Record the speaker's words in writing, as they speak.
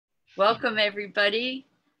Welcome, everybody,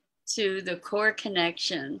 to the Core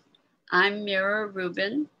Connection. I'm Mira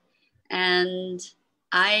Rubin, and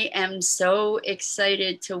I am so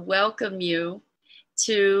excited to welcome you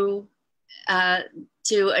to uh,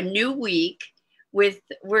 to a new week.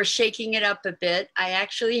 We're shaking it up a bit. I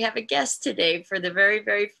actually have a guest today for the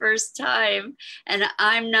very first time, and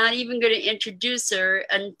I'm not even going to introduce her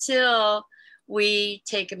until we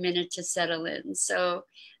take a minute to settle in. So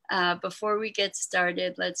before we get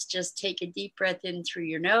started, let's just take a deep breath in through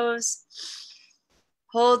your nose.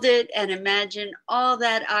 Hold it and imagine all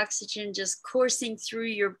that oxygen just coursing through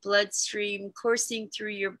your bloodstream, coursing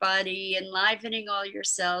through your body, enlivening all your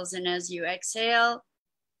cells. And as you exhale,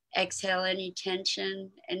 exhale any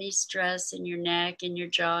tension, any stress in your neck, in your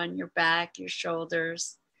jaw, in your back, your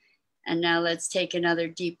shoulders. And now let's take another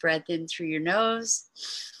deep breath in through your nose.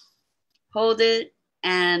 Hold it.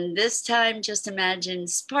 And this time, just imagine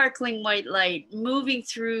sparkling white light moving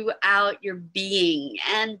throughout your being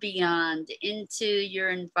and beyond into your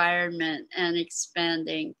environment and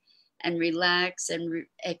expanding. And relax and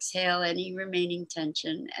exhale any remaining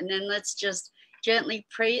tension. And then let's just gently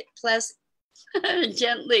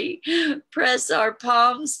gently press our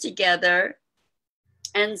palms together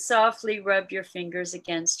and softly rub your fingers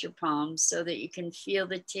against your palms so that you can feel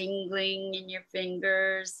the tingling in your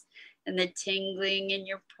fingers and the tingling in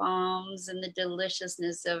your palms and the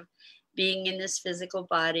deliciousness of being in this physical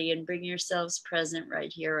body, and bring yourselves present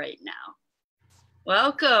right here, right now.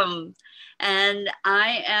 Welcome. And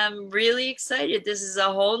I am really excited. This is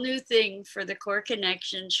a whole new thing for the Core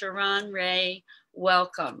Connection. ShaRon Rea,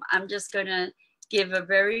 welcome. I'm just going to give a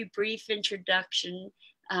very brief introduction.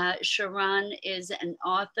 ShaRon is an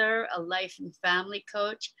author, a life and family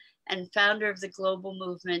coach, and founder of the global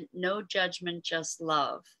movement, No Judgment, Just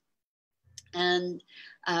Love. And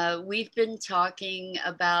we've been talking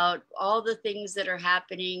about all the things that are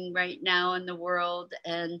happening right now in the world.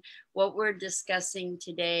 And what we're discussing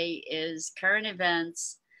today is current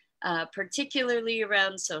events, particularly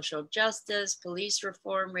around social justice, police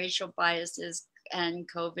reform, racial biases, and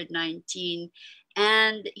COVID-19.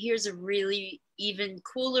 And here's a really even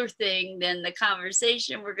cooler thing than the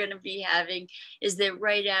conversation we're going to be having is that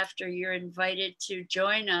right after, you're invited to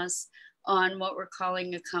join us on what we're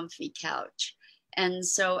calling a comfy couch. And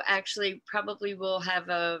so actually probably we'll have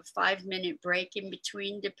a 5-minute break in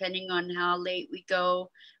between, depending on how late we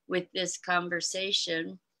go with this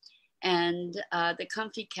conversation. And the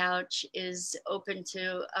comfy couch is open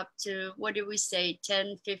to up to, what do we say,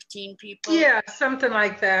 10, 15 people? Yeah, something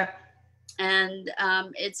like that. And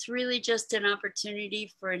it's really just an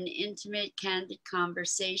opportunity for an intimate, candid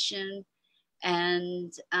conversation,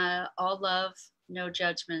 and all love, no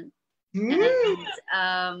judgment.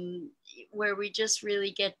 And where we just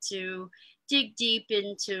really get to dig deep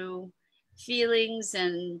into feelings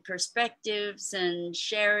and perspectives and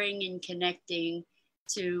sharing and connecting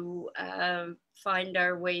to find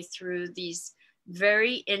our way through these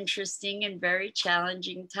very interesting and very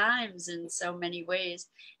challenging times in so many ways.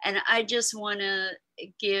 And I just want to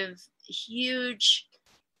give huge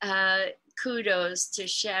kudos to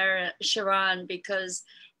ShaRon, because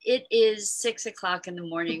it is 6 o'clock in the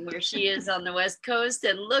morning where she is on the West Coast,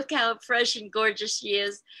 and look how fresh and gorgeous she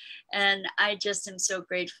is. And I just am so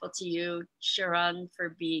grateful to you, ShaRon,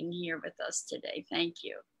 for being here with us today. Thank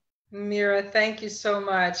you. Mira, thank you so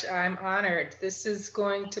much. I'm honored. This is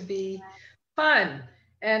going to be fun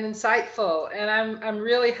and insightful, and I'm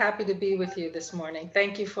really happy to be with you this morning.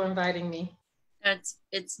 Thank you for inviting me.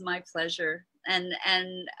 It's my pleasure, and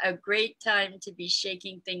a great time to be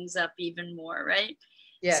shaking things up even more, right?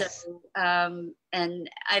 So, Yes. and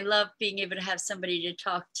I love being able to have somebody to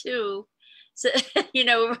talk to. So,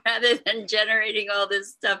 rather than generating all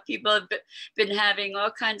this stuff, people have been having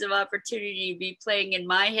all kinds of opportunity to be playing in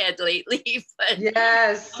my head lately, but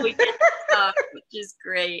Yes. we get to talk, which is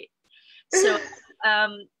great. So,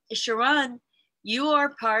 ShaRon, you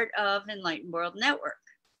are part of Enlightened World Network.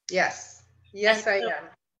 Yes. And Yes, I so am.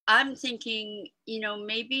 I'm thinking,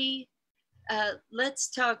 maybe let's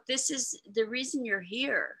talk. This is the reason you're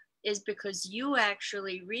here, is because you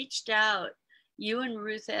actually reached out, you and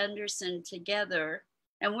Ruth Anderson together,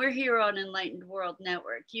 and we're here on Enlightened World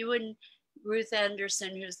Network. You and Ruth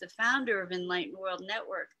Anderson, who's the founder of Enlightened World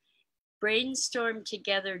Network, brainstormed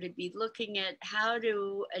together to be looking at how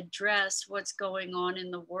to address what's going on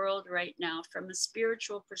in the world right now from a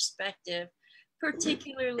spiritual perspective,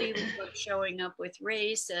 particularly what's showing up with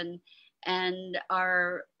race and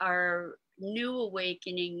our new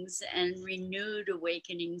awakenings and renewed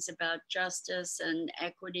awakenings about justice and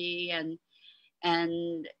equity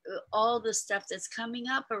and all the stuff that's coming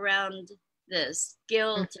up around this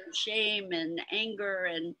guilt and shame and anger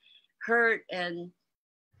hurt. And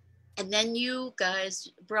then you guys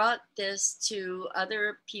brought this to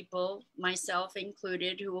other people, myself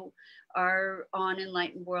included, who are on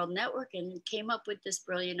Enlightened World Network, and came up with this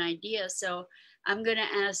brilliant idea. So I'm going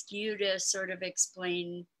to ask you to sort of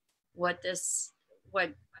explain where this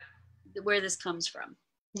comes from.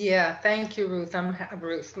 Yeah, thank you, Ruth.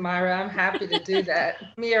 Myra, I'm happy to do that.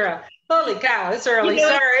 Mira, holy cow, it's early.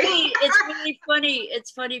 Sorry. It's really funny.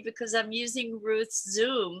 It's funny because I'm using Ruth's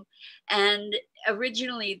Zoom, and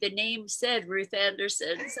originally the name said Ruth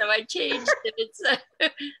Anderson, so I changed it. It's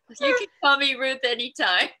you can call me Ruth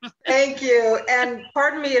anytime. Thank you. And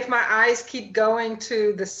pardon me if my eyes keep going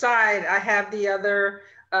to the side. I have the other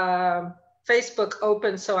Facebook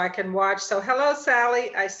open so I can watch. So hello,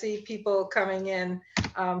 Sally. I see people coming in.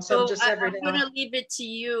 So I'm going to leave it to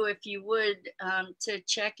you, if you would, to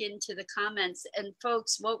check into the comments. And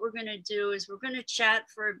folks, what we're going to do is we're going to chat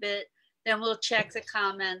for a bit, then we'll check the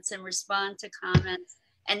comments and respond to comments.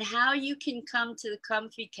 And how you can come to the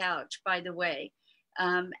comfy couch, by the way,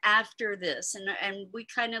 after this. And we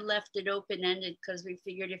kind of left it open-ended because we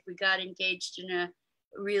figured if we got engaged in a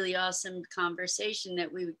really awesome conversation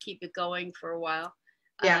that we would keep it going for a while.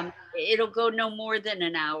 Yeah. It'll go no more than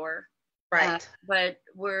an hour. Right. But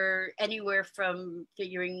we're anywhere from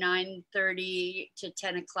figuring 9:30 to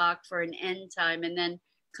 10 o'clock for an end time, and then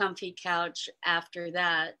comfy couch after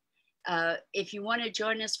that. If you want to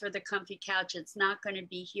join us for the comfy couch, it's not going to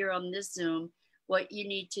be here on this Zoom. What you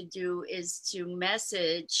need to do is to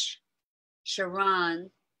message ShaRon,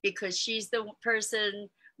 because she's the person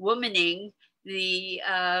womaning the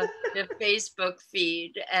Facebook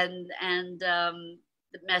feed and the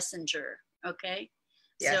messenger. Okay.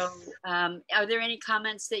 Yes. So are there any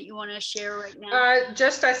comments that you want to share right now?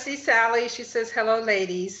 I see Sally. She says, hello,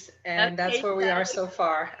 ladies. And okay, that's where we are so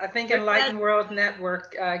far. I think Enlightened World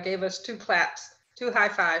Network gave us 2 claps, 2 high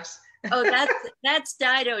fives. Oh, that's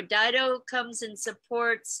Dido. Dido comes and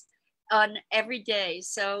supports on every day.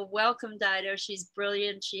 So welcome, Dido. She's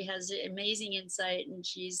brilliant. She has amazing insight, and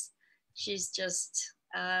she's just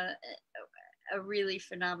a really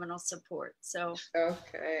phenomenal support. So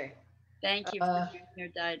okay. Thank you for being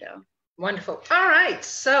here, Dido. Wonderful. All right.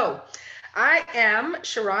 So I am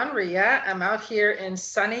ShaRon Rea. I'm out here in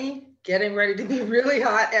sunny, getting ready to be really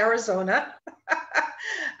hot Arizona.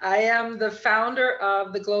 I am the founder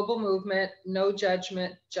of the global movement, No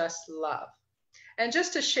Judgment, Just Love. And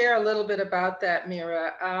just to share a little bit about that,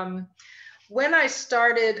 Mira, when I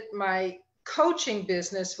started my coaching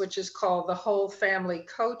business, which is called the Whole Family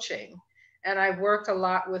Coaching, and I work a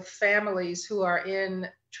lot with families who are in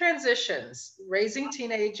transitions, raising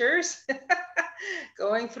teenagers,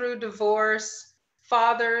 going through divorce,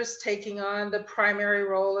 fathers taking on the primary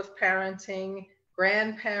role of parenting,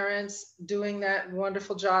 grandparents doing that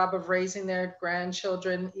wonderful job of raising their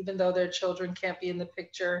grandchildren, even though their children can't be in the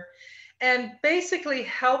picture, and basically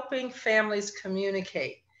helping families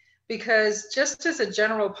communicate. Because just as a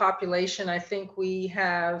general population, I think we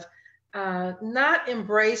have not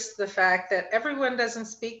embraced the fact that everyone doesn't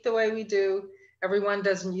speak the way we do. Everyone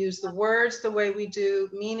doesn't use the words the way we do.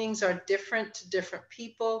 Meanings are different to different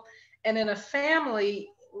people. And in a family,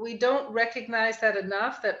 we don't recognize that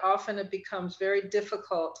enough, that often it becomes very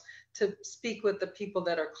difficult to speak with the people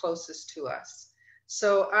that are closest to us.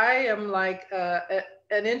 So I am like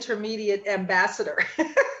an intermediate ambassador.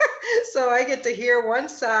 So I get to hear one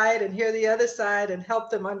side and hear the other side and help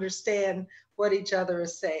them understand what each other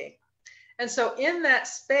is saying. And so in that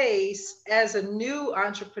space, as a new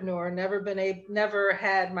entrepreneur, never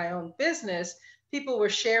had my own business, people were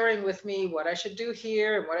sharing with me what I should do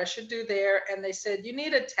here and what I should do there. And they said, you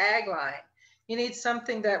need a tagline. You need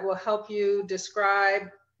something that will help you describe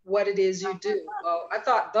what it is you do. Well, I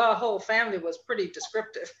thought the whole family was pretty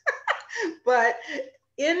descriptive. But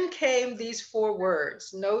in came these 4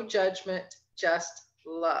 words: no judgment, just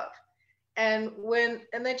love. And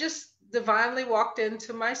they just divinely walked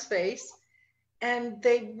into my space. And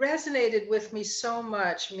they resonated with me so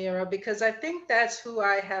much, Mira, because I think that's who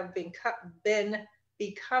I have been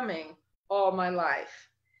becoming all my life.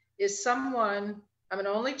 Is someone, I'm an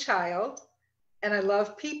only child, and I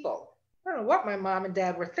love people. I don't know what my mom and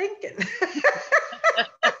dad were thinking.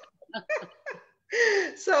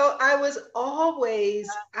 So I was always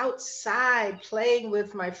outside playing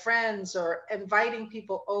with my friends or inviting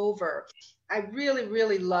people over. I really,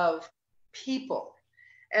 really love people.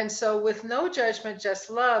 And so with no judgment, just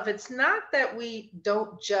love, it's not that we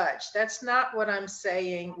don't judge. That's not what I'm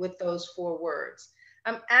saying with those 4 words.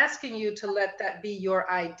 I'm asking you to let that be your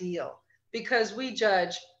ideal, because we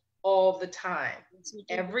judge all the time,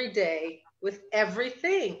 every day, with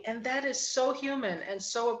everything. And that is so human and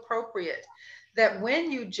so appropriate. that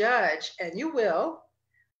when you judge, and you will,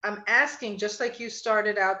 I'm asking, just like you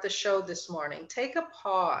started out the show this morning, take a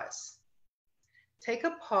pause. Take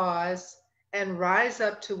a pause and rise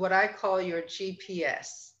up to what I call your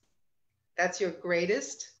GPS. That's your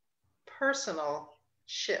greatest personal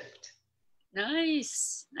shift.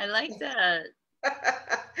 Nice. I like that.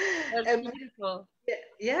 That's And beautiful.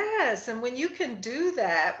 yes, and when you can do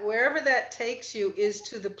that, wherever that takes you is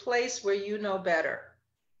to the place where you know better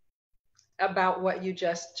about what you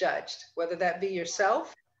just judged, whether that be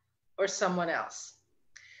yourself or someone else.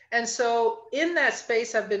 And so, in that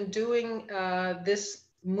space, I've been doing this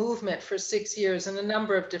movement for 6 years in a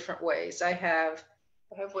number of different ways. I have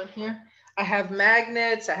one here. I have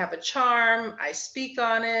magnets, I have a charm, I speak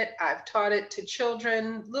on it, I've taught it to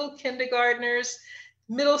children, little kindergartners,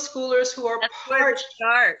 middle schoolers who are That's where to parched.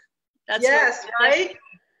 start. That's where Yes, right?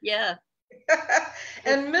 yeah.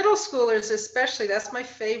 And middle schoolers, especially, that's my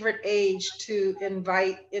favorite age to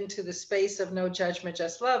invite into the space of no judgment,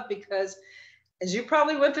 just love, because as you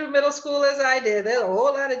probably went through middle school as I did, there's a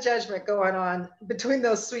whole lot of judgment going on between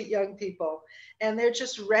those sweet young people. And they're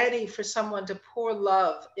just ready for someone to pour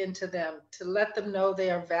love into them, to let them know they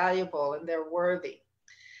are valuable and they're worthy.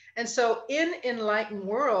 And so in Enlightened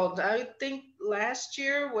World, I think last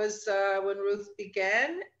year was when Ruth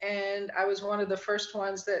began, and I was one of the first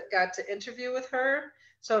ones that got to interview with her.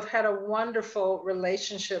 So I've had a wonderful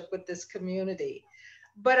relationship with this community.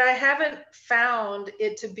 But I haven't found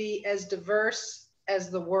it to be as diverse as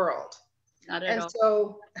the world. Not at And all.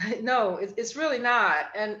 so, no, it's really not.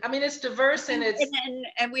 And I mean, it's diverse in its.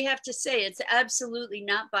 And we have to say it's absolutely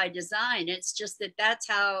not by design. It's just that that's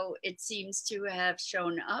how it seems to have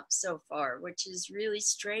shown up so far, which is really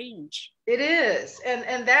strange. It is.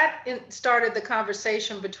 And that started the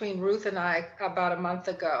conversation between Ruth and I about a month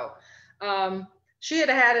ago. She had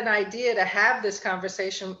had an idea to have this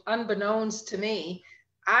conversation unbeknownst to me.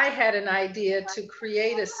 I had an idea to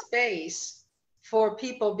create a space for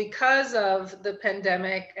people because of the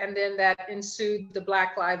pandemic, and then that ensued the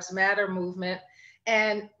Black Lives Matter movement.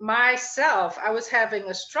 And myself, I was having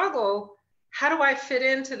a struggle. How do I fit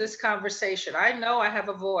into this conversation? I know I have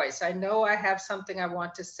a voice. I know I have something I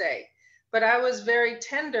want to say. But I was very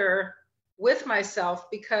tender with myself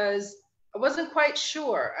because I wasn't quite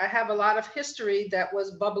sure. I have a lot of history that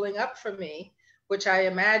was bubbling up for me, which I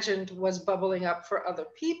imagined was bubbling up for other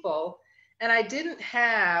people. And I didn't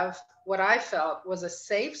have what I felt was a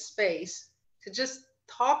safe space to just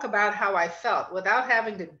talk about how I felt without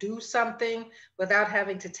having to do something, without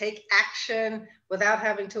having to take action, without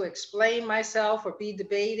having to explain myself or be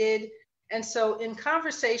debated. And so in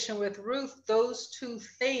conversation with Ruth, those two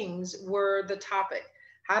things were the topic.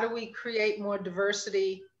 How do we create more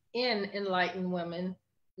diversity in enlightened women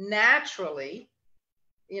naturally,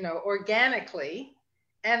 organically?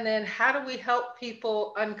 And then how do we help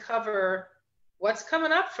people uncover what's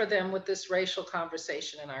coming up for them with this racial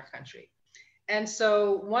conversation in our country? And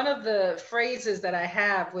so one of the phrases that I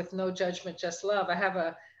have with No Judgment, Just Love, I have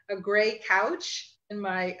a gray couch in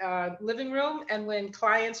my living room. And when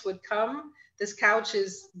clients would come, this couch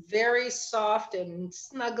is very soft and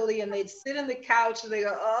snuggly, and they'd sit in the couch and they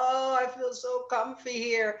go, oh, I feel so comfy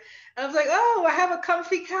here. And I was like, oh, I have a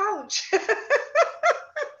comfy couch.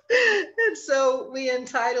 And so we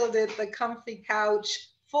entitled it the Comfy Couch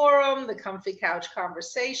Forum, the Comfy Couch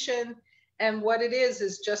Conversation. And what it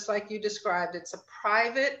is just like you described, it's a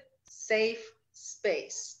private, safe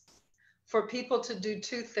space for people to do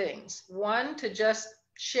two things. One, to just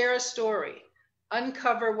share a story,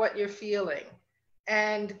 uncover what you're feeling,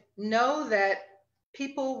 and know that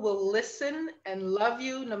people will listen and love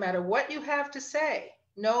you no matter what you have to say,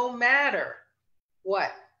 no matter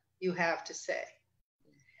what you have to say.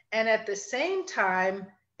 And at the same time,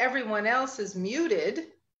 everyone else is muted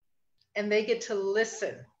and they get to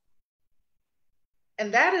listen.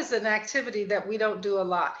 And that is an activity that we don't do a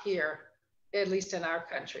lot here, at least in our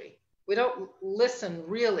country. We don't listen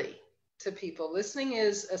really to people. Listening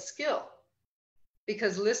is a skill,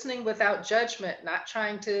 because listening without judgment, not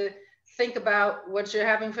trying to think about what you're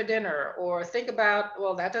having for dinner or think about,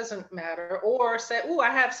 well, that doesn't matter, or say, oh, I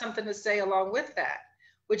have something to say along with that,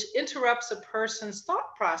 which interrupts a person's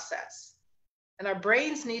thought process. And our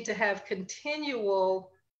brains need to have continual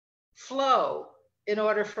flow in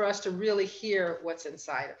order for us to really hear what's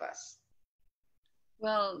inside of us.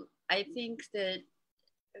 Well, I think that,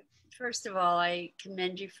 first of all, I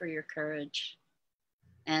commend you for your courage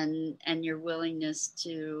and your willingness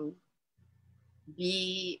to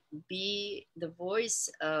be the voice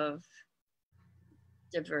of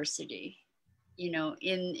diversity,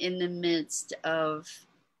 in the midst of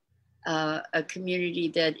a community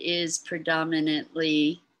that is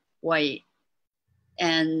predominantly white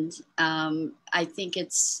And I think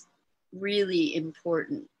it's really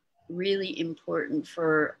important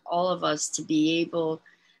for all of us to be able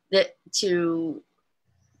that to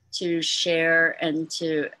share and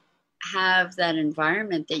to have that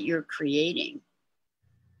environment that you're creating,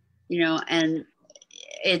 and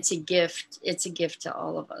it's a gift to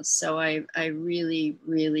all of us. So I really,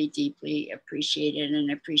 really deeply appreciate it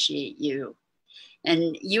and appreciate you.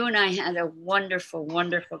 And you and I had a wonderful,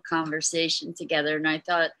 wonderful conversation together. And I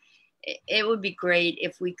thought it would be great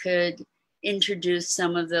if we could introduce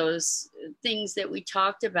some of those things that we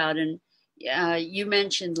talked about. And you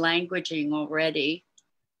mentioned languaging already.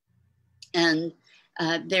 And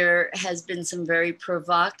there has been some very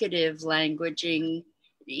provocative languaging,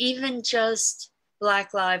 even just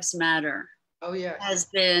Black Lives Matter. Oh, yes.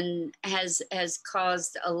 has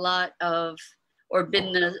caused a lot of, or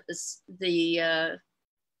been the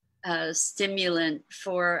stimulant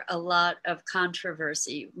for a lot of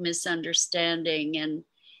controversy, misunderstanding, and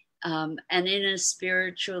in a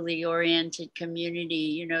spiritually oriented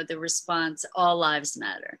community, the response, all lives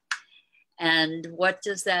matter. And what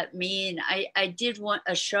does that mean? I did want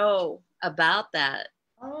a show about that.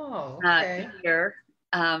 Oh, okay. Here,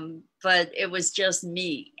 but it was just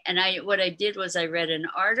me. And what I did was I read an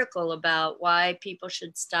article about why people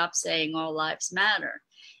should stop saying all lives matter,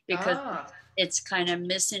 because it's kind of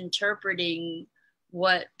misinterpreting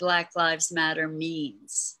what Black Lives Matter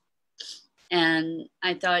means. And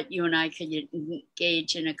I thought you and I could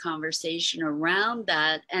engage in a conversation around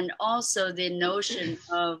that, and also the notion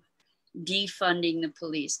of defunding the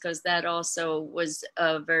police, because that also was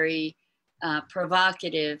a very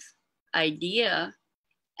provocative idea.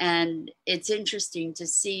 And it's interesting to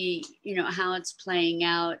see, how it's playing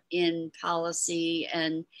out in policy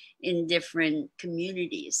and in different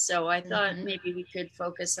communities. So I thought maybe we could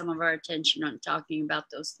focus some of our attention on talking about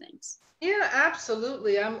those things. Yeah,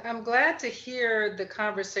 absolutely. I'm glad to hear the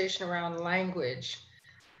conversation around language,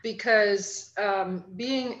 because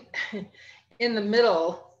being in the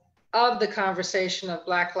middle of the conversation of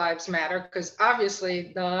Black Lives Matter, because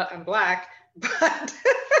obviously I'm Black, but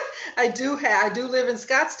I do live in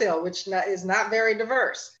Scottsdale, which is not very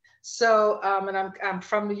diverse. So, and I'm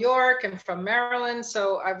from New York and from Maryland,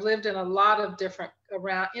 so I've lived in a lot of different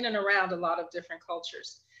in and around a lot of different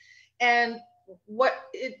cultures. And what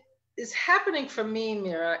it is happening for me,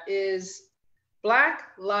 Mira, is Black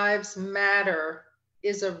Lives Matter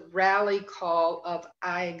is a rally call of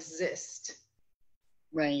I exist.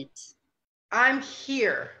 Right. I'm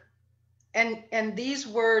here. And these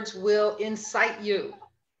words will incite you.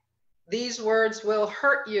 These words will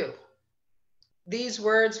hurt you. These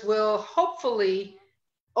words will hopefully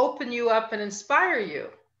open you up and inspire you.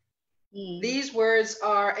 These words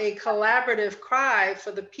are a collaborative cry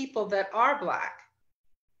for the people that are Black,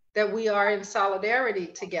 that we are in solidarity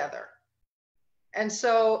together. And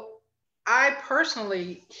so I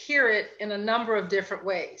personally hear it in a number of different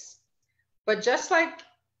ways. But just like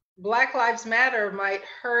Black Lives Matter might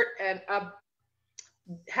hurt and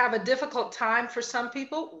have a difficult time for some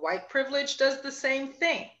people, white privilege does the same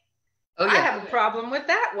thing. Oh, yeah. I have a problem with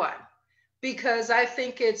that one, because I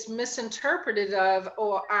think it's misinterpreted of,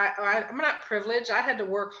 I'm not privileged. I had to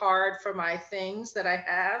work hard for my things that I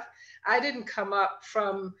have. I didn't come up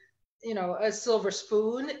from, a silver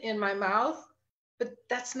spoon in my mouth. But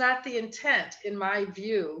that's not the intent, in my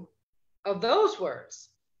view, of those words.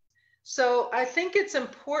 So I think it's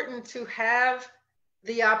important to have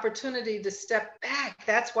the opportunity to step back.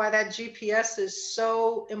 That's why that GPS is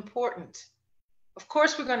so important. Of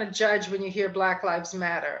course, we're going to judge when you hear Black Lives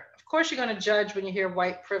Matter. Of course, you're going to judge when you hear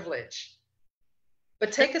white privilege.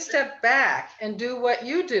 But take a step back and do what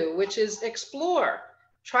you do, which is explore.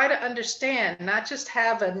 Try to understand, not just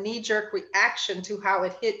have a knee-jerk reaction to how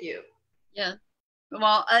it hit you. Yeah.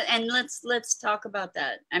 Well, and let's talk about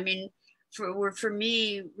that. I mean, for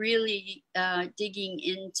me, really digging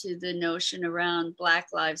into the notion around Black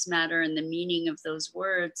Lives Matter and the meaning of those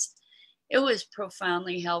words, it was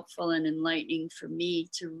profoundly helpful and enlightening for me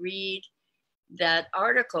to read that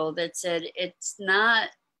article that said it's not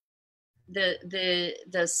the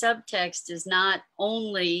subtext is not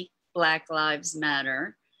only Black Lives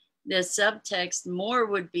Matter. The subtext more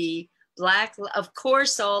would be of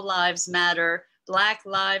course, all lives matter. Black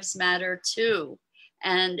lives matter too.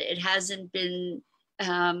 And it hasn't been,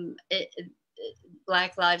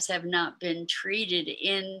 Black lives have not been treated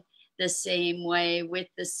in the same way, with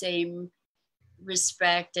the same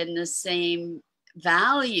respect and the same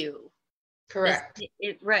value. Correct.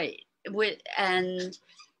 Right. And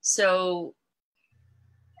so,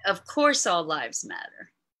 of course, all lives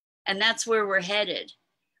matter. And that's where we're headed.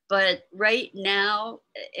 But right now,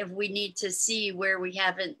 if we need to see where we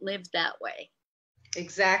haven't lived that way.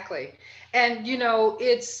 Exactly. And you know,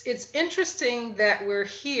 it's interesting that we're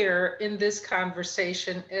here in this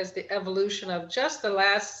conversation as the evolution of just the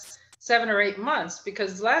last 7 or 8 months,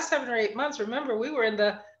 because the last 7 or 8 months, remember, we were in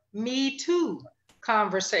the Me Too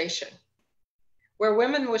conversation where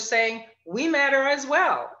women were saying, we matter as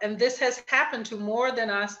well. And this has happened to more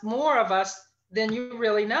of us than you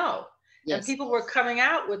really know. Yes. And people were coming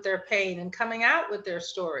out with their pain and coming out with their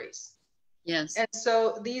stories. Yes. And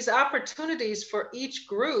so these opportunities for each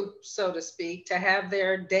group, so to speak, to have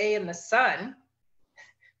their day in the sun,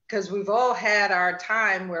 because we've all had our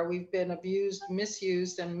time where we've been abused,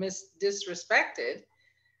 misused, and disrespected.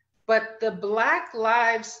 But the Black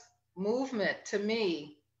Lives Movement, to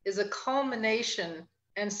me, is a culmination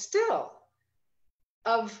and still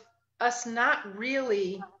of us not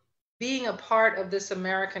really being a part of this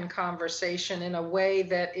American conversation in a way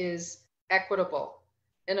that is equitable,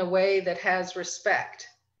 in a way that has respect,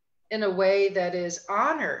 in a way that is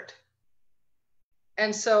honored.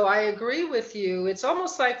 And so I agree with you. It's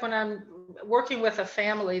almost like when I'm working with a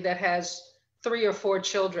family that has 3 or 4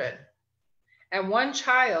 children, and one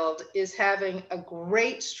child is having a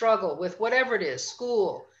great struggle with whatever it is,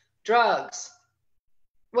 school, drugs,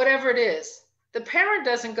 whatever it is. The parent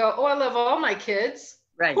doesn't go, oh, I love all my kids.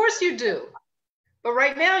 Right. Of course you do. But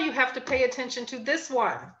right now you have to pay attention to this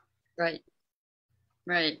one. Right.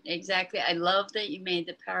 Right. Exactly. I love that you made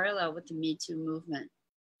the parallel with the Me Too movement,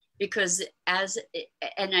 because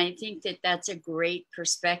and I think that that's a great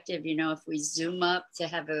perspective. You know, if we zoom up to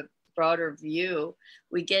have a broader view,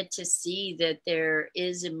 we get to see that there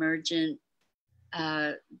is emergent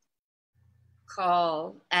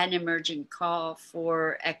emergent call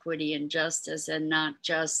for equity and justice, and not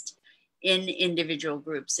just in individual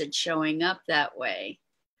groups. It's showing up that way.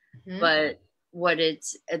 Mm-hmm. But what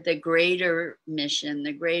it's the greater mission,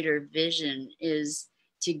 the greater vision is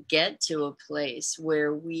to get to a place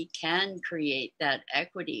where we can create that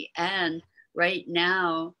equity. And right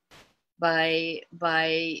now, by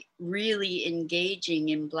really engaging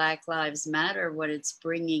in Black Lives Matter, what it's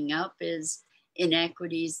bringing up is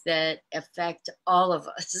inequities that affect all of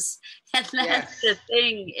us. And that's the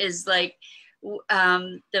thing, is like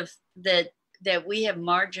that we have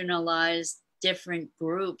marginalized different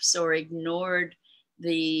groups or ignored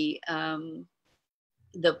the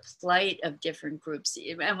plight of different groups,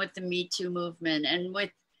 and with the Me Too movement, and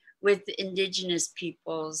with indigenous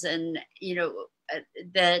peoples, and you know,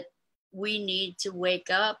 that we need to wake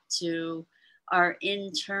up to our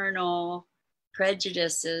internal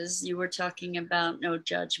prejudices. You were talking about no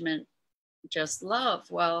judgment, just love.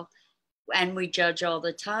 Well, and we judge all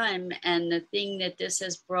the time. And the thing that this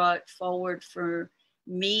has brought forward for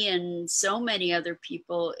me and so many other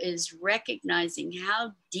people is recognizing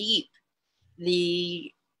how deep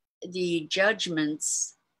the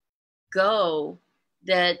judgments go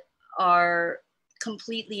that are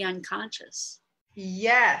completely unconscious.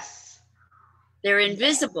 Yes. They're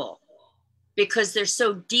invisible because they're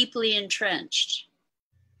so deeply entrenched.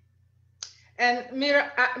 And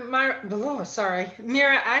Mira,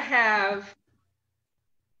 Mira, I have,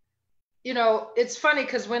 you know, it's funny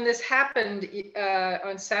because when this happened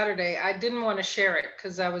on Saturday, I didn't want to share it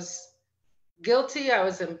because I was guilty, I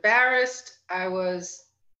was embarrassed, I was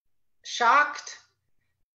shocked.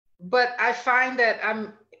 But I find that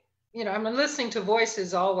I'm listening to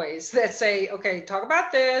voices always that say, okay, talk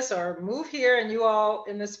about this or move here. And you all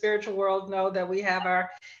in the spiritual world know that we have our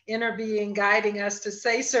inner being guiding us to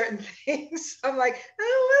say certain things. I'm like, I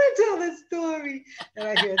don't want to tell this story. And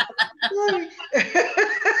I hear the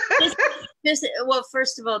story. Well,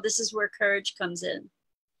 first of all, this is where courage comes in,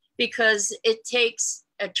 because it takes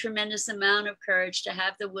a tremendous amount of courage to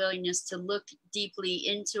have the willingness to look deeply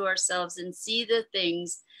into ourselves and see the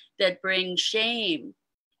things that bring shame.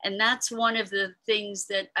 And that's one of the things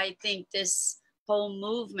that I think this whole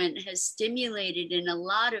movement has stimulated in a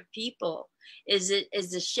lot of people, is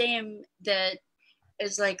a shame that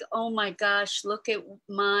is like, oh my gosh, look at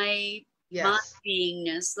my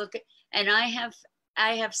beingness. Look at, and I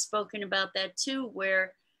have spoken about that too,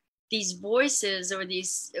 where these voices or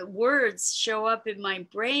these words show up in my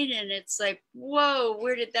brain, and it's like, whoa,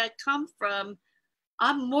 where did that come from?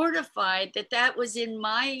 I'm mortified that was in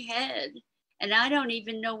my head, and I don't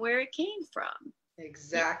even know where it came from.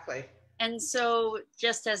 Exactly. And so,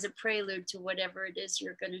 just as a prelude to whatever it is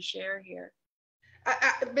you're going to share here.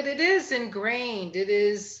 But it is ingrained. It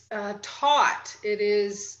is taught. It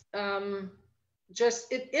is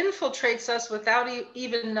just, it infiltrates us without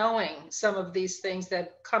even knowing some of these things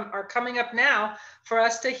that are coming up now for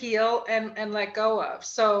us to heal and let go of.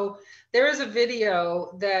 So there is a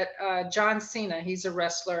video that John Cena, he's a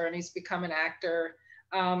wrestler and he's become an actor,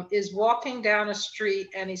 is walking down a street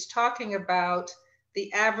and he's talking about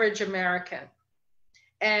the average American.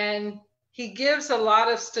 And he gives a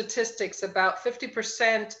lot of statistics. About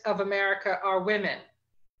 50% of America are women.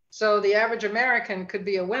 So the average American could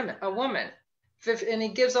be a woman. And he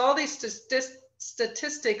gives all these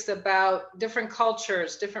statistics about different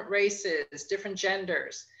cultures, different races, different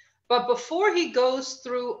genders. But before he goes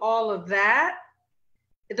through all of that,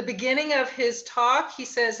 at the beginning of his talk, he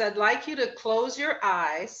says, I'd like you to close your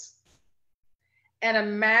eyes and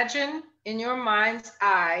imagine in your mind's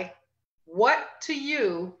eye, what to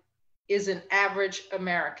you is an average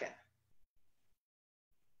American?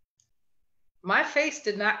 My face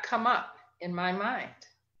did not come up in my mind.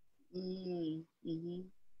 Mm-hmm.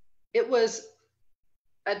 It was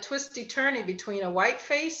a twisty-turny between a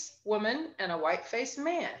white-faced woman and a white-faced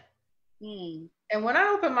man. And when I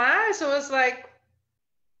opened my eyes, it was like,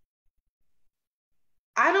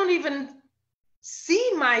 I don't even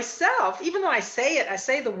see myself. Even though I say it, I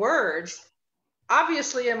say the words,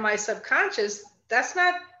 obviously in my subconscious, that's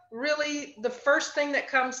not really the first thing that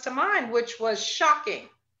comes to mind, which was shocking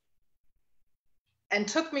and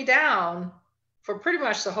took me down for pretty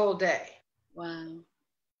much the whole day. Wow.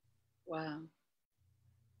 Wow.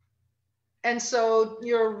 And so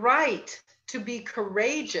you're right to be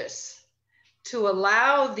courageous, to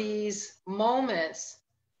allow these moments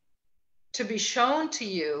to be shown to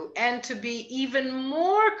you, and to be even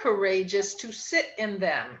more courageous to sit in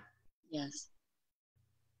them. Yes.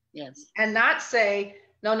 Yes. And not say,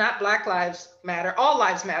 no, not Black Lives Matter, all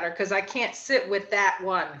lives matter, because I can't sit with that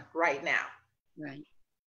one right now. Right.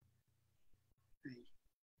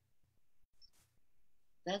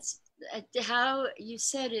 That's how you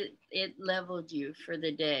said it leveled you for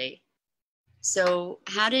the day. So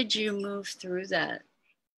how did you move through that?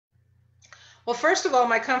 Well, first of all,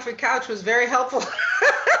 my comfy couch was very helpful.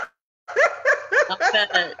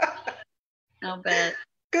 I'll bet.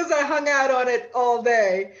 Because I hung out on it all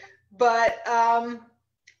day. But,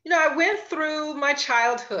 I went through my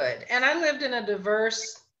childhood, and I lived in a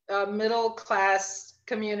diverse middle-class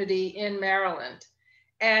community in Maryland.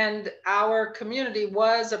 And our community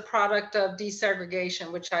was a product of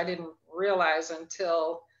desegregation, which I didn't realize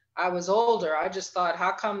until I was older. I just thought,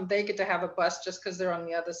 how come they get to have a bus just because they're on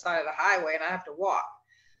the other side of the highway and I have to walk?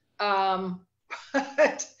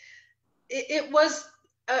 But it was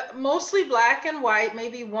mostly Black and white,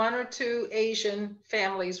 maybe one or two Asian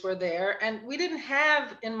families were there. And we didn't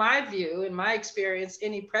have, in my view, in my experience,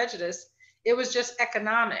 any prejudice. It was just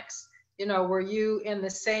economics. Were you in the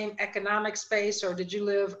same economic space, or did you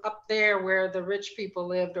live up there where the rich people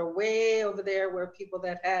lived, or way over there where people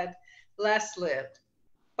that had less lived?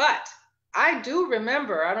 But I do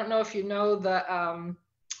remember, I don't know if you know the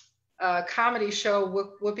comedy show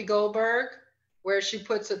Whoopi Goldberg, where she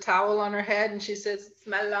puts a towel on her head and she says, it's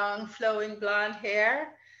my long flowing blonde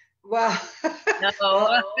hair. Well, no,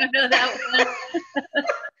 I don't know that one.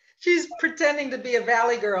 She's pretending to be a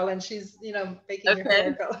valley girl, and she's, making her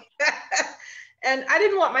hair go. And I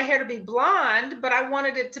didn't want my hair to be blonde, but I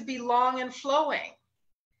wanted it to be long and flowing.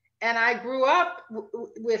 And I grew up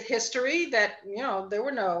with history that, there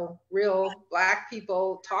were no real Black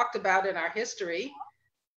people talked about in our history.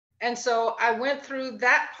 And so I went through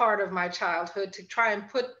that part of my childhood to try and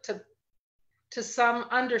put to some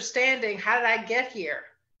understanding, how did I get here?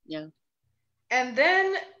 Yeah. And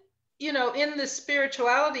then, in the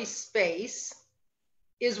spirituality space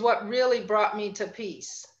is what really brought me to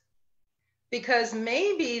peace. Because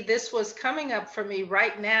maybe this was coming up for me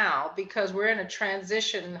right now, because we're in a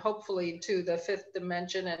transition, hopefully, to the fifth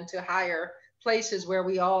dimension and to higher places where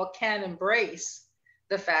we all can embrace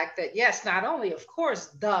the fact that, yes, not only, of course,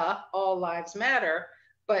 all lives matter,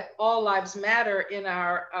 but all lives matter in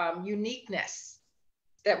our uniqueness,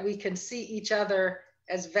 that we can see each other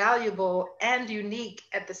as valuable and unique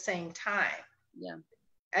at the same time. Yeah.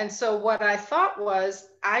 And so what I thought was,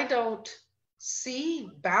 I don't see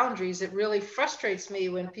boundaries. It really frustrates me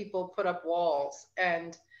when people put up walls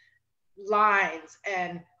and lines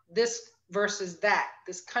and this versus that,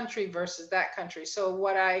 this country versus that country. So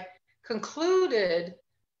what I concluded,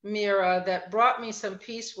 Mira, that brought me some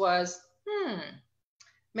peace was,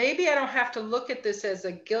 maybe I don't have to look at this as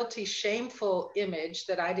a guilty, shameful image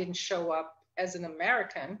that I didn't show up as an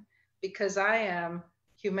American, because I am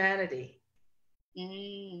humanity.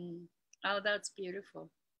 Oh, that's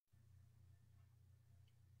beautiful.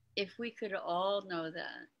 If we could all know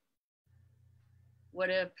that. What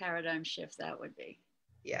a paradigm shift that would be.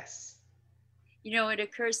 Yes. You know, it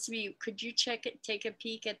occurs to me, could you check it, take a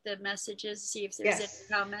peek at the messages, see if there's Yes.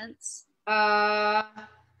 any comments?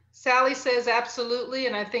 Sally says absolutely,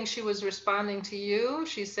 and I think she was responding to you.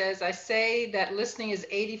 She says, I say that listening is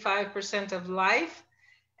 85% of life,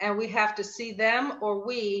 and we have to see them or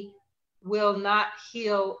we will not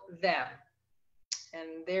heal them.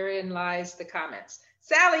 And therein lies the comments.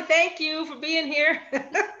 Sally, thank you for being here.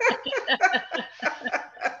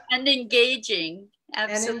 And engaging.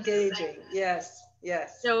 Absolutely. And engaging. Yes,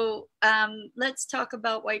 yes. So let's talk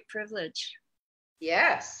about white privilege.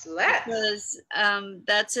 Yes, let's. Because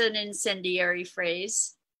that's an incendiary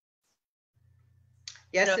phrase.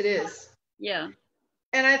 Yes, so, it is. Yeah.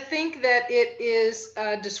 And I think that it is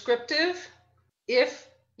descriptive if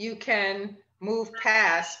you can move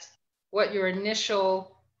past what your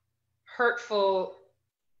initial hurtful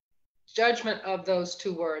judgment of those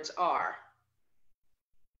two words are.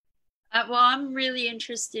 Well, I'm really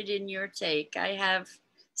interested in your take. I have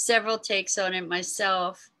several takes on it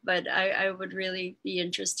myself, but I would really be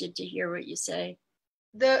interested to hear what you say.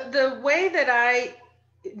 The way that I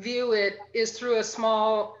view it is through a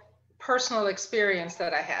small personal experience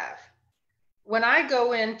that I have. When I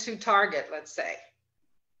go into Target, let's say,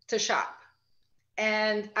 to shop,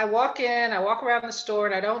 and I walk around the store,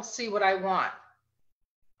 and I don't see what I want.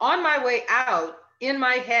 On my way out, in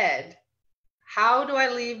my head, how do I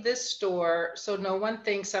leave this store so no one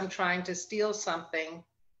thinks I'm trying to steal something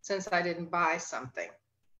since I didn't buy something?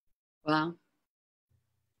 Wow.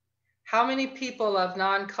 How many people of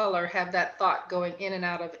non-color have that thought going in and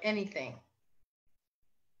out of anything?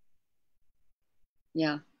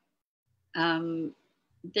 Yeah.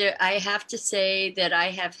 I have to say that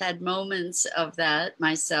I have had moments of that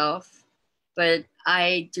myself, but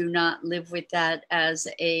I do not live with that as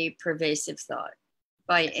a pervasive thought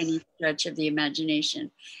by any stretch of the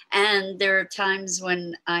imagination. And there are times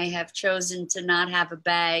when I have chosen to not have a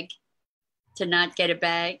bag, to not get a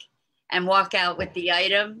bag, and walk out with the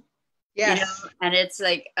item. Yes. You know, and it's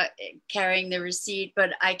like carrying the receipt,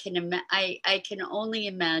 but I can only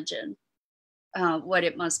imagine what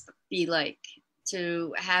it must be like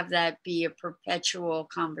to have that be a perpetual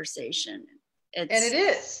conversation. And it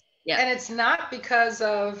is. Yeah. And it's not because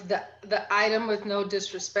of the item, with no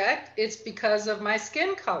disrespect. It's because of my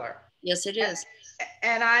skin color. Yes, it is.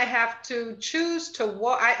 And I have to choose to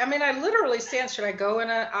walk. I mean, I literally stand, should I go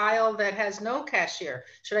in an aisle that has no cashier?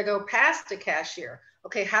 Should I go past a cashier?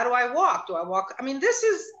 Okay, how do I walk? Do I walk? I mean, this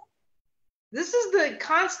is the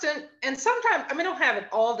constant, and sometimes, I mean, I don't have it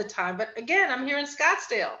all the time, but again, I'm here in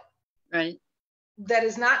Scottsdale. Right. That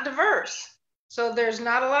is not diverse. So there's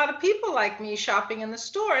not a lot of people like me shopping in the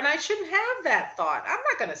store, and I shouldn't have that thought. I'm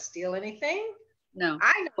not going to steal anything. No.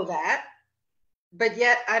 I know that, but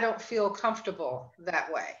yet I don't feel comfortable that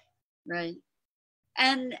way. Right.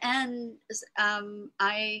 And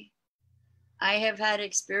I have had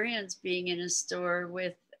experience being in a store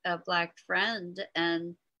with a Black friend,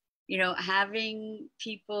 and you know, having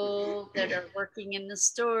people that are working in the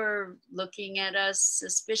store looking at us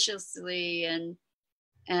suspiciously, and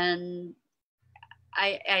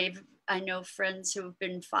I know friends who've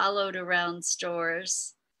been followed around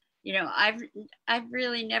stores. You know, I've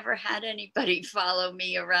really never had anybody follow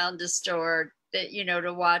me around a store that, you know,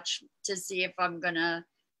 to watch to see if I'm gonna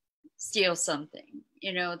steal something.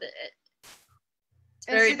 You know,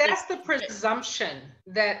 and see, that's the presumption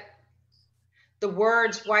that the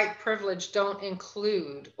words white privilege don't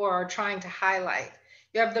include or are trying to highlight.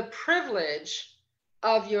 You have the privilege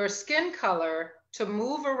of your skin color to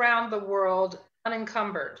move around the world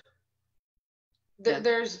unencumbered. Yeah.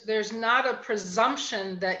 There's not a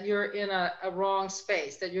presumption that you're in a wrong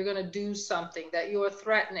space, that you're going to do something, that you are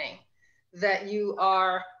threatening, that you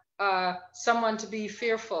are someone to be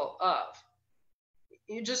fearful of.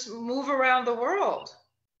 You just move around the world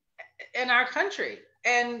in our country,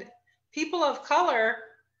 and people of color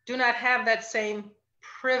do not have that same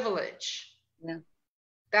privilege. Yeah.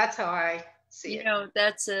 That's how I see it. You know,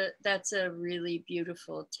 that's a really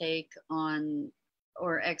beautiful take on,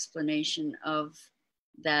 or explanation of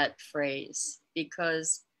that phrase,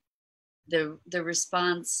 because the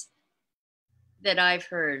response that I've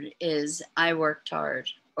heard is, I worked hard,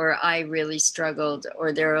 or I really struggled,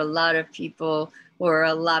 or there are a lot of people who are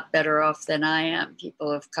a lot better off than I am,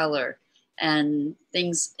 people of color, and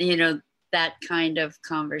things, you know, that kind of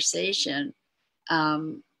conversation.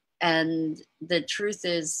 And the truth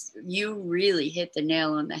is, you really hit the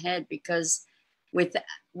nail on the head, because with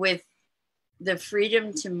the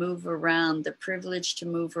freedom to move around, the privilege to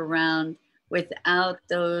move around without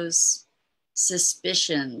those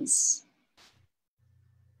suspicions,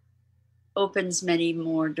 opens many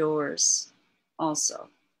more doors also.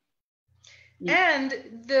 And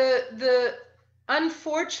the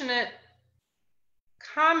unfortunate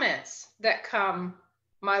comments that come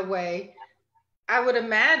my way, I would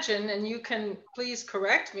imagine, and you can please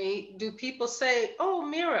correct me, do people say, "Oh,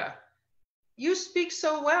 Mira, you speak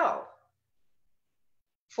so well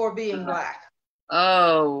for being Black"?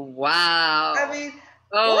 Oh, wow. I mean,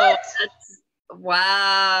 Oh, what? that's,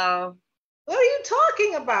 wow. What are you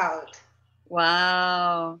talking about?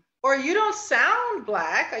 Wow. Or you don't sound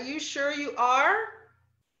Black. Are you sure you are?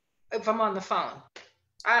 If I'm on the phone,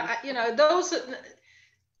 those,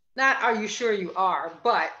 not are you sure you are,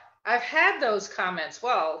 but I've had those comments.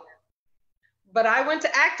 Well, but I went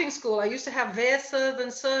to acting school. I used to have very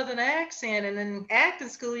southern accent, and in acting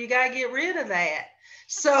school, you gotta get rid of that.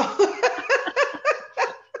 So,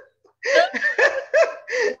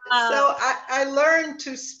 so I learned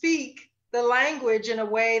to speak the language in a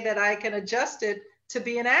way that I can adjust it to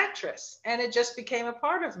be an actress, and it just became a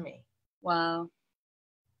part of me. Wow.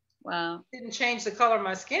 Wow. Didn't change the color of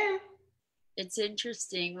my skin. It's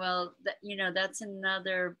interesting. Well, that's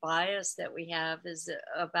another bias that we have is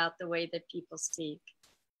about the way that people speak.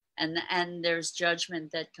 And there's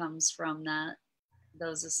judgment that comes from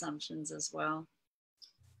those assumptions as well.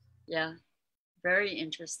 Yeah. Very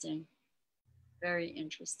interesting. Very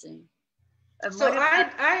interesting. And So what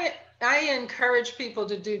about, I encourage people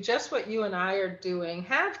to do just what you and I are doing.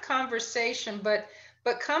 Have conversation, but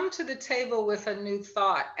come to the table with a new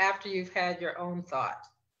thought after you've had your own thought.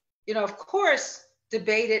 Of course,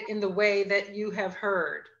 debate it in the way that you have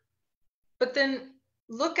heard, but then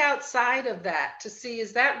look outside of that to see,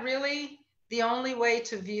 is that really the only way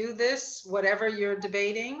to view this, whatever you're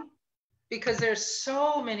debating? Because there's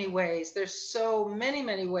so many ways, there's so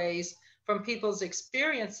many ways from people's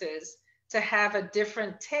experiences to have a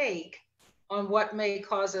different take on what may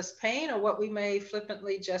cause us pain or what we may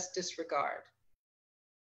flippantly just disregard.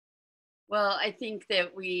 well, I think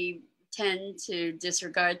that we tend to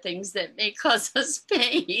disregard things that may cause us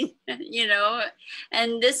pain,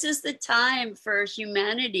 and this is the time for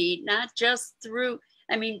humanity, not just through,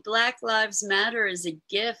 I mean, Black Lives Matter is a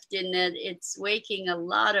gift in that it's waking a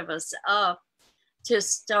lot of us up to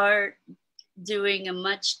start doing a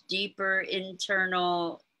much deeper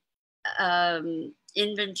internal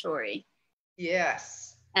inventory. Yes.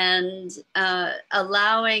 And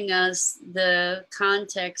allowing us the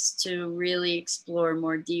context to really explore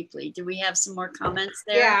more deeply. Do we have some more comments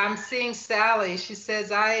there? Yeah, I'm seeing Sally. She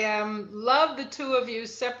says, I love the two of you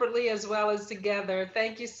separately as well as together.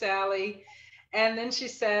 Thank you, Sally. And then she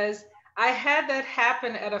says, I had that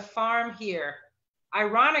happen at a farm here.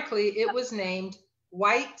 Ironically, it was named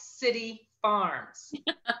White City Farms.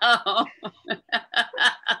 Oh.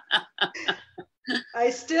 I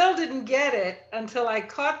still didn't get it until I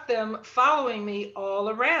caught them following me all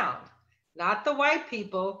around. Not the white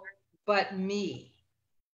people, but me.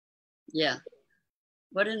 Yeah.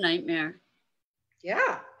 What a nightmare.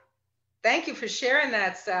 Yeah. Thank you for sharing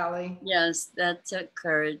that, Sally. Yes, that took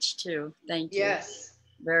courage too. Thank you. Yes.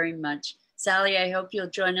 Very much. Sally, I hope you'll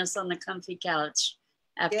join us on the comfy couch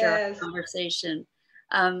after our conversation.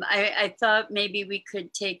 I thought maybe we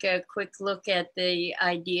could take a quick look at the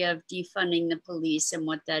idea of defunding the police and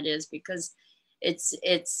what that is, because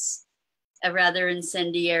it's a rather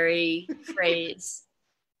incendiary phrase.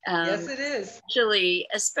 Yes, it is.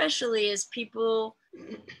 Especially as people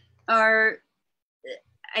are,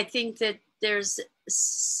 I think that there's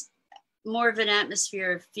more of an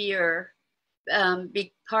atmosphere of fear,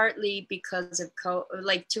 partly because of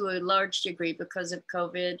like to a large degree because of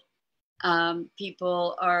COVID.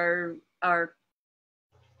 People are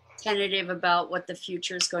tentative about what the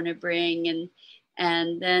future is going to bring,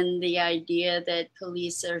 and then the idea that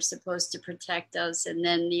police are supposed to protect us, and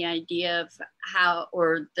then the idea of how,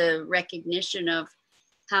 or the recognition of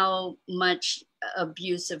how much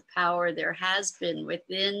abuse of power there has been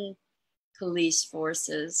within police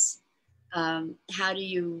forces. How do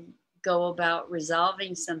you go about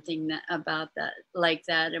resolving something like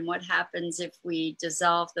that, and what happens if we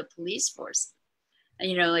dissolve the police force?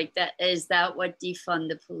 Like that, is that what defund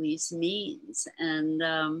the police means? And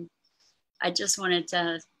I just wanted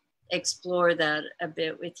to explore that a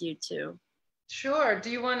bit with you too. Sure. Do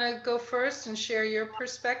you want to go first and share your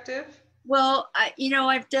perspective? Well,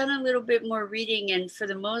 I've done a little bit more reading, and for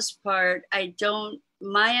the most part,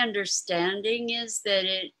 my understanding is that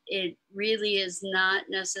it really is not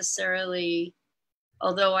necessarily,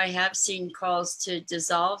 although I have seen calls to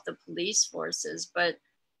dissolve the police forces, but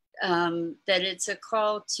that it's a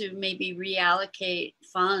call to maybe reallocate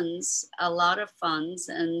funds, a lot of funds,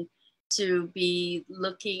 and to be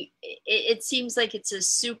looking. It seems like it's a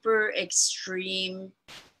super extreme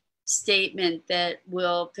statement that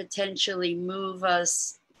will potentially move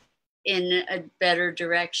us in a better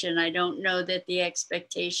direction. I don't know that the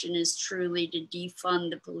expectation is truly to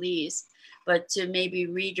defund the police, but to maybe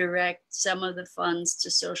redirect some of the funds to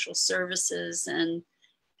social services and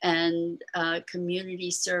community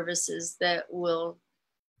services that will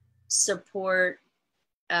support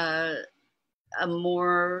a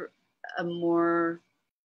more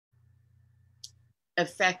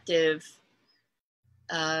effective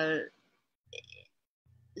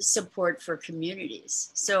support for communities.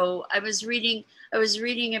 So I was reading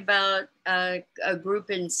about a group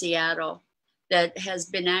in Seattle that has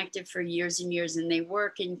been active for years and years, and they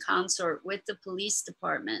work in consort with the police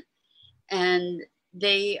department, and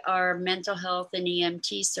they are mental health and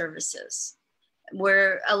EMT services,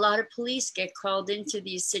 where a lot of police get called into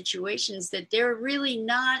these situations that they're really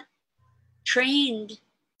not trained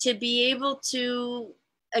to be able to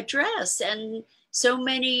address. And so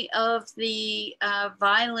many of the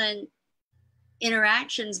violent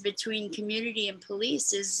interactions between community and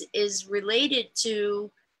police is related to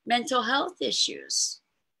mental health issues.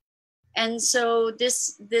 And so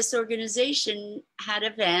this organization had a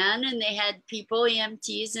van, and they had people,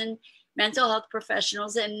 EMTs and mental health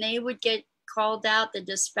professionals, and they would get called out. The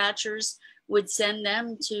dispatchers would send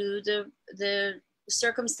them to the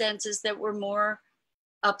circumstances that were more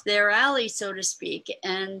up their alley, so to speak.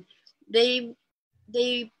 And they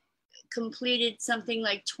completed something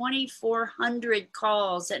like 2,400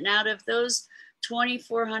 calls, and out of those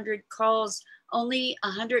 2,400 calls, only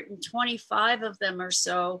 125 of them or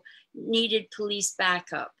so needed police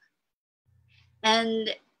backup.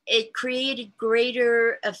 And it created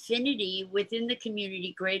greater affinity within the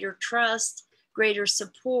community, greater trust, greater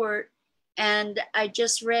support. And I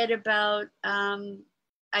just read about,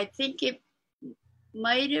 I think it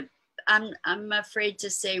might have, I'm afraid to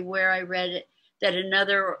say where I read it, that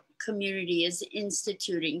another community is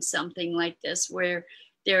instituting something like this, where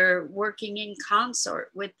they're working in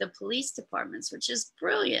consort with the police departments, which is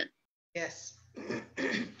brilliant. Yes.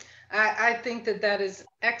 I think that is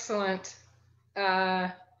excellent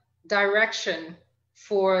direction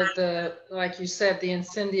for the, like you said, the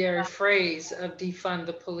incendiary phrase of defund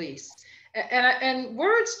the police. And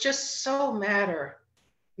words just so matter,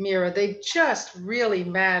 Mira. They just really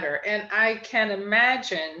matter. And I can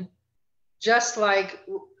imagine, just like,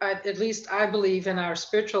 at least I believe in our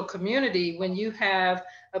spiritual community, when you have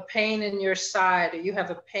a pain in your side or you have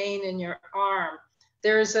a pain in your arm,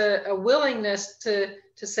 there's a willingness to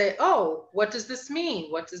say, oh, what does this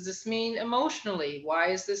mean? What does this mean emotionally? Why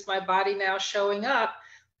is this my body now showing up?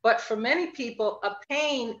 But for many people, a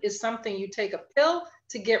pain is something you take a pill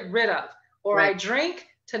to get rid of, or right. I drink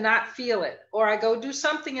to not feel it, or I go do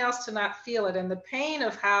something else to not feel it. And the pain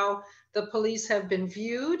of how the police have been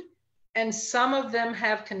viewed, and some of them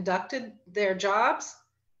have conducted their jobs,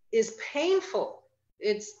 is painful.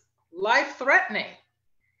 It's life-threatening.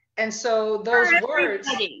 And so those words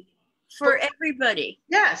for everybody.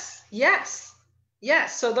 Yes.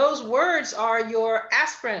 So those words are your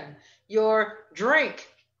aspirin, your drink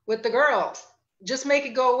with the girls. Just make it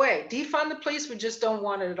go away. Defund the police, we just don't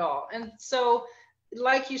want it at all. And so,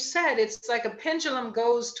 like you said, it's like a pendulum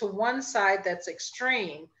goes to one side that's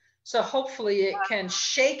extreme. So hopefully it can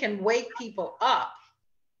shake and wake people up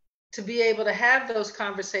to be able to have those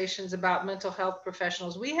conversations about mental health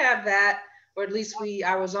professionals. We have that, or at least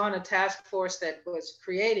I was on a task force that was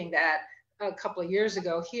creating that a couple of years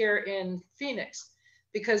ago here in Phoenix,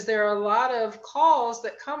 because there are a lot of calls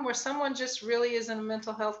that come where someone just really is in a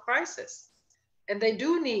mental health crisis. And they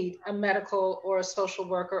do need a medical or a social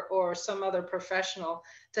worker or some other professional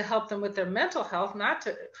to help them with their mental health, not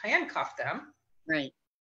to handcuff them. Right.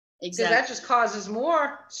 Exactly. Because that just causes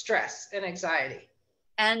more stress and anxiety.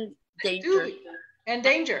 And danger. And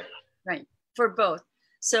danger. Right. For both.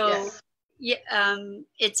 So yes. Yeah,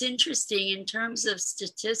 it's interesting in terms of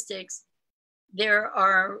statistics. There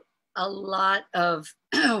are a lot of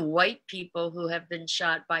white people who have been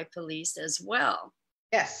shot by police as well.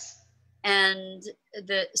 Yes. And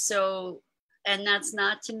that's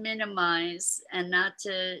not to minimize and not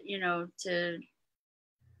to, to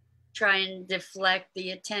try and deflect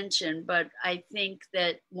the attention. But I think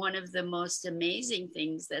that one of the most amazing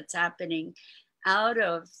things that's happening out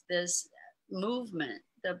of this movement,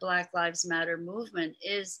 the Black Lives Matter movement,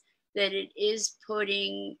 is that it is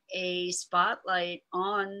putting a spotlight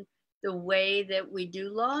on the way that we do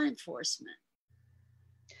law enforcement.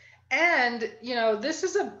 And, this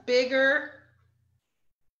is a bigger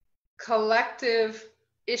collective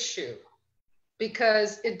issue,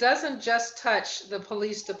 because it doesn't just touch the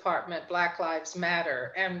police department, Black Lives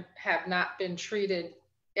Matter, and have not been treated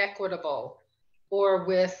equitable or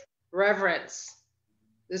with reverence.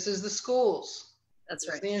 This is the schools. That's This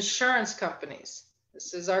right. is the insurance companies.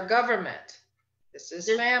 This is our government. This is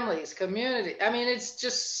families, community. I mean, it's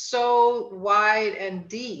just so wide and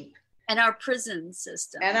deep. And our prison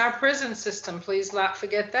system. And our prison system, please not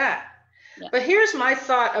forget that. Yeah. But here's my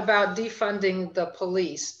thought about defunding the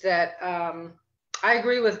police, that I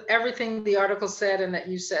agree with everything the article said and that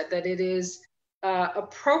you said, that it is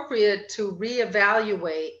appropriate to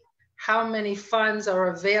reevaluate how many funds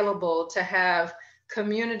are available to have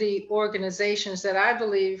community organizations that I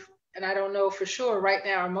believe, and I don't know for sure right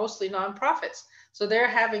now, are mostly nonprofits. So they're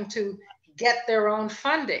having to get their own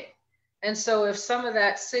funding. And so if some of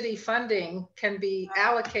that city funding can be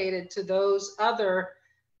allocated to those other,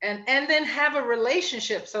 and then have a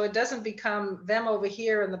relationship so it doesn't become them over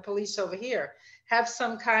here and the police over here, have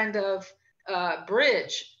some kind of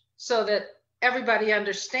bridge so that everybody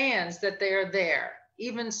understands that they're there,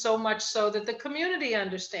 even so much so that the community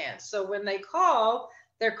understands. So when they call,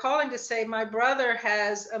 they're calling to say, my brother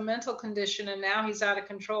has a mental condition and now he's out of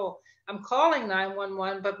control. I'm calling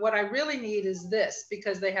 911, but what I really need is this,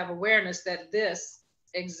 because they have awareness that this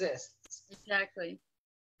exists. Exactly.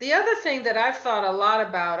 The other thing that I've thought a lot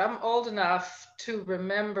about, I'm old enough to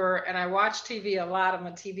remember, and I watch TV a lot, I'm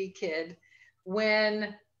a TV kid,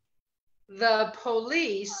 when the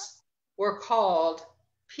police were called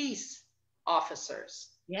peace officers.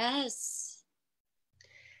 Yes.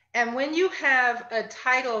 And when you have a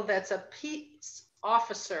title that's a peace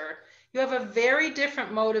officer, you have a very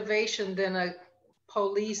different motivation than a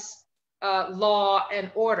police law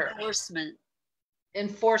and order.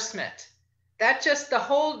 Enforcement. That just, the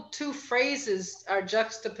whole two phrases are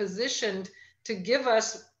juxtapositioned to give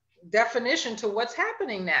us definition to what's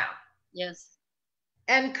happening now. Yes.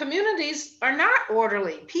 And communities are not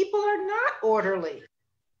orderly. People are not orderly.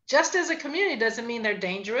 Just as a community doesn't mean they're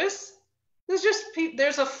dangerous.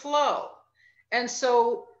 There's a flow. And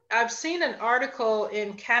so I've seen an article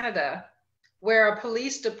in Canada where a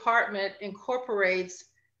police department incorporates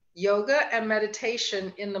yoga and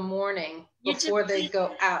meditation in the morning before they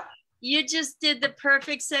go out. You just did the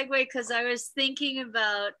perfect segue, because I was thinking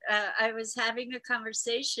about, I was having a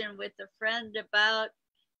conversation with a friend about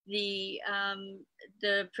the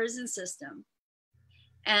prison system.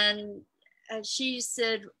 And she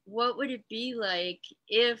said, what would it be like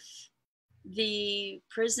if the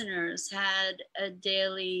prisoners had a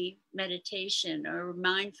daily meditation or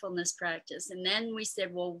mindfulness practice? And then we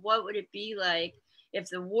said, well, what would it be like if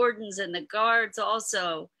the wardens and the guards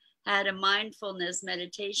also had a mindfulness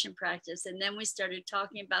meditation practice? And then we started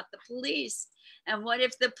talking about the police. And what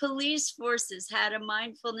if the police forces had a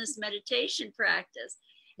mindfulness meditation practice?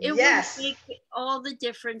 It would make all the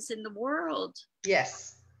difference in the world.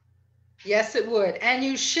 Yes. Yes, it would. And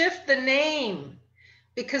you shift the name,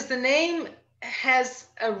 because the name has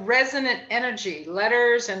a resonant energy.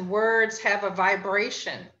 Letters and words have a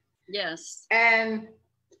vibration. Yes. And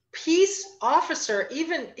peace officer,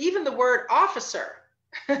 even the word officer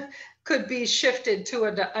could be shifted to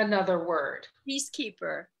another word.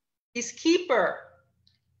 Peacekeeper. Peacekeeper.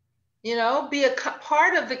 You know, be a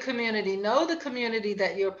part of the community. Know the community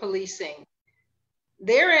that you're policing.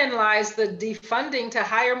 Therein lies the defunding to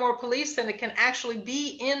hire more police than it can actually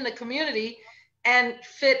be in the community and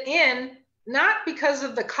fit in, not because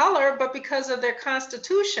of the color, but because of their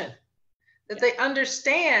constitution, that they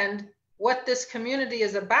understand what this community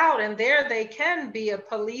is about. And there they can be a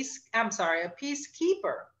peacekeeper.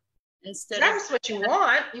 That's what you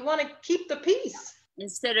want. You want to keep the peace.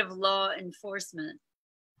 Instead of law enforcement.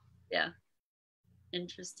 Yeah.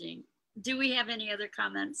 Interesting. Do we have any other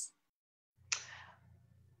comments?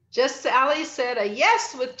 Just Sally said a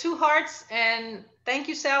yes with 2 hearts, and thank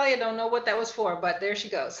you, Sally. I don't know what that was for, but there she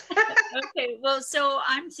goes. Okay, well, so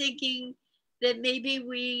I'm thinking that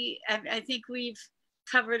maybe I think we've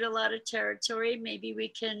covered a lot of territory. Maybe we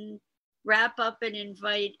can wrap up and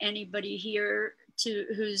invite anybody here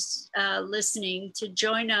who's listening to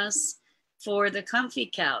join us for the Comfy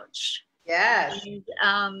Couch. Yes.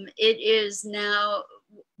 And it is now,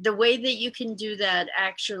 the way that you can do that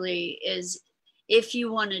actually is, if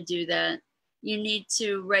you want to do that, you need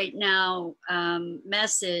to right now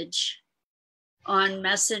message on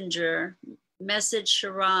Messenger, message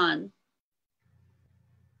ShaRon.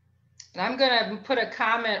 And I'm going to put a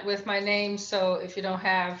comment with my name, so if you don't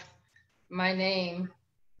have my name.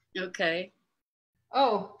 Okay.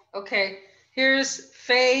 Oh, okay. Here's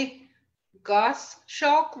Faye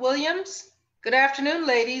Gottschalk Williams. Good afternoon,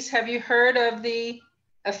 ladies. Have you heard of the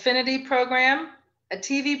Affinity program? A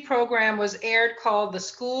TV program was aired called The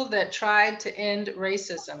School That Tried to End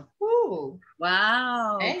Racism. Ooh,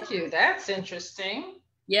 Wow. thank you. That's interesting.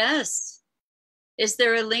 Yes. Is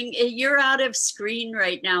there a link? You're out of screen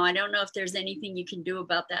right now. I don't know if there's anything you can do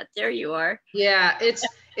about that. There you are. Yeah,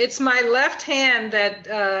 it's my left hand that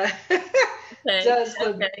Okay. does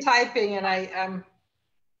the Okay. typing, and I'm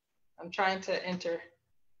trying to enter.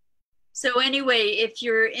 So anyway, if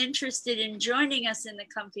you're interested in joining us in the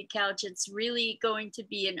Comfy Couch, it's really going to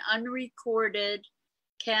be an unrecorded,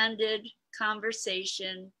 candid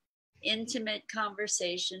conversation, intimate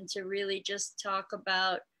conversation to really just talk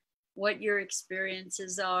about what your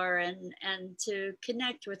experiences are and to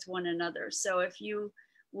connect with one another. So if you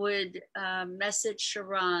would message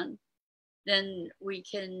ShaRon, then we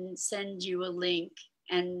can send you a link.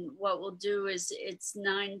 And what we'll do is it's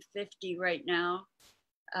 9:50 right now.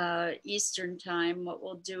 Eastern time. What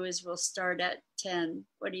we'll do is we'll start at 10.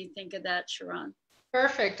 What do you think of that, ShaRon?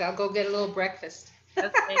 Perfect. I'll go get a little breakfast.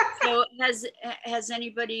 Okay. So has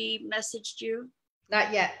anybody messaged you?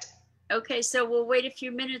 Not yet. Okay, so we'll wait a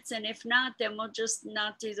few minutes, and if not, then we'll just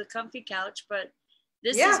not do the Comfy Couch. But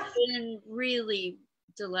this has been really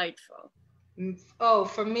delightful. Oh,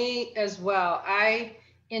 for me as well. I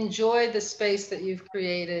enjoy the space that you've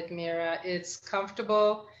created, Mira. It's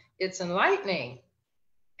comfortable, it's enlightening,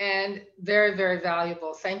 and very, very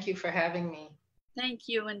valuable. Thank you for having me. Thank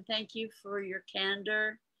you, and thank you for your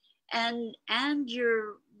candor and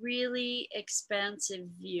your really expansive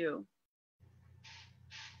view.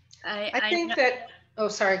 I think that, oh,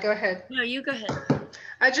 sorry, go ahead. No, you go ahead.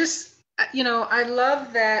 I just, I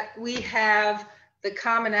love that we have the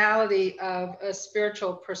commonality of a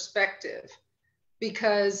spiritual perspective,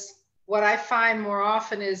 because what I find more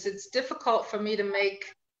often is it's difficult for me to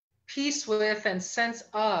make peace with and sense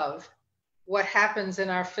of what happens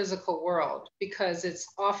in our physical world, because it's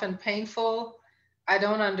often painful. I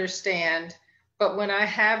don't understand. But when I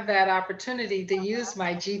have that opportunity to use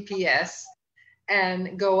my GPS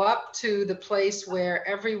and go up to the place where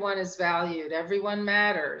everyone is valued, everyone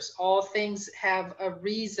matters, all things have a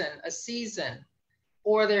reason, a season,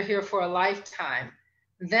 or they're here for a lifetime,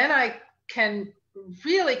 then I can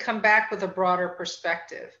really come back with a broader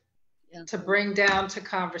perspective to bring down to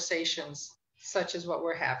conversations such as what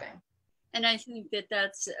we're having. And I think that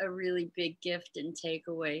that's a really big gift and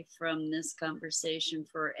takeaway from this conversation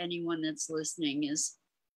for anyone that's listening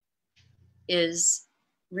is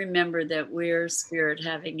remember that we're spirit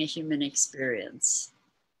having a human experience,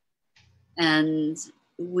 and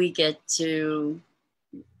we get to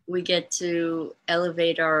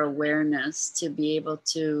elevate our awareness to be able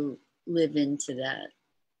to live into that.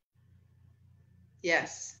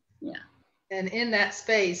 Yes. Yeah. And in that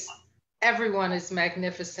space, everyone is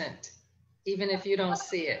magnificent, even if you don't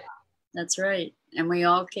see it. That's right. And we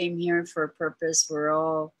all came here for a purpose.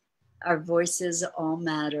 Our voices all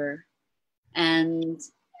matter. And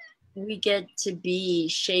we get to be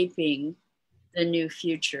shaping the new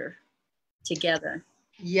future together.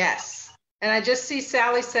 Yes. And I just see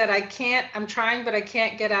Sally said, I'm trying, but I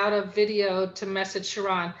can't get out of video to message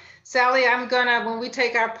ShaRon. Sally, when we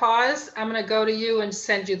take our pause, I'm gonna go to you and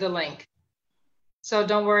send you the link. So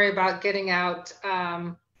don't worry about getting out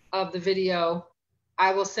of the video.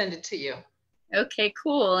 I will send it to you. Okay,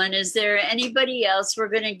 cool. And is there anybody else? We're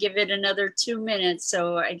gonna give it another 2 minutes.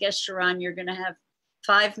 So I guess, ShaRon, you're gonna have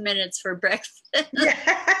 5 minutes for breakfast. Yeah,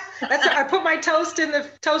 I put my toast in the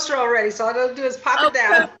toaster already, so all I'll do is pop it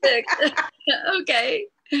down. Perfect. Okay.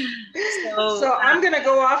 So I'm going to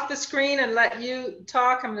go off the screen and let you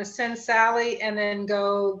talk. I'm going to send Sally and then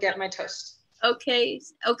go get my toast. Okay.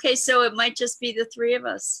 So it might just be the three of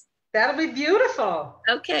us. That'll be beautiful.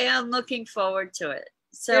 Okay, I'm looking forward to it.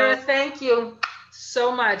 So, Sarah, thank you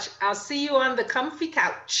so much. I'll see you on the comfy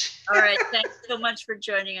couch. All right. Thanks so much for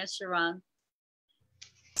joining us, ShaRon.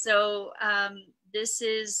 So this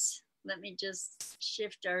is, let me just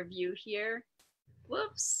shift our view here.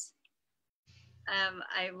 Whoops.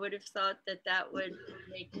 I would have thought that would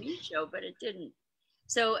make me show, but it didn't.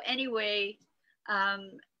 So anyway,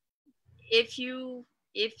 if you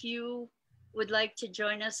would like to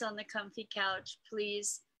join us on the comfy couch,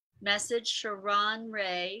 please message ShaRon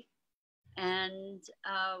Rea, and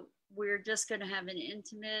we're just going to have an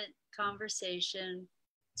intimate conversation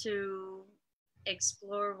to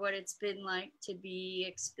explore what it's been like to be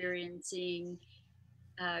experiencing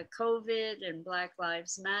COVID and Black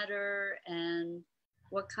Lives Matter, and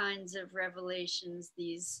what kinds of revelations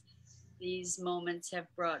these moments have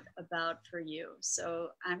brought about for you. So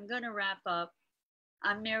I'm going to wrap up.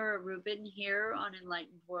 I'm Mira Rubin here on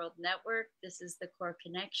Enlightened World Network. This is the Core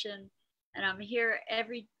Connection, and I'm here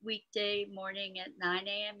every weekday morning at 9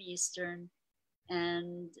 a.m. Eastern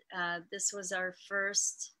And this was our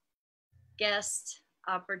first guest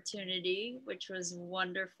opportunity, which was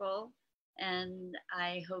wonderful. And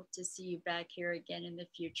I hope to see you back here again in the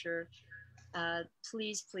future.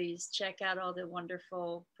 Please, please check out all the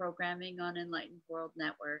wonderful programming on Enlightened World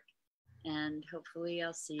Network. And hopefully,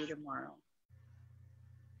 I'll see you tomorrow.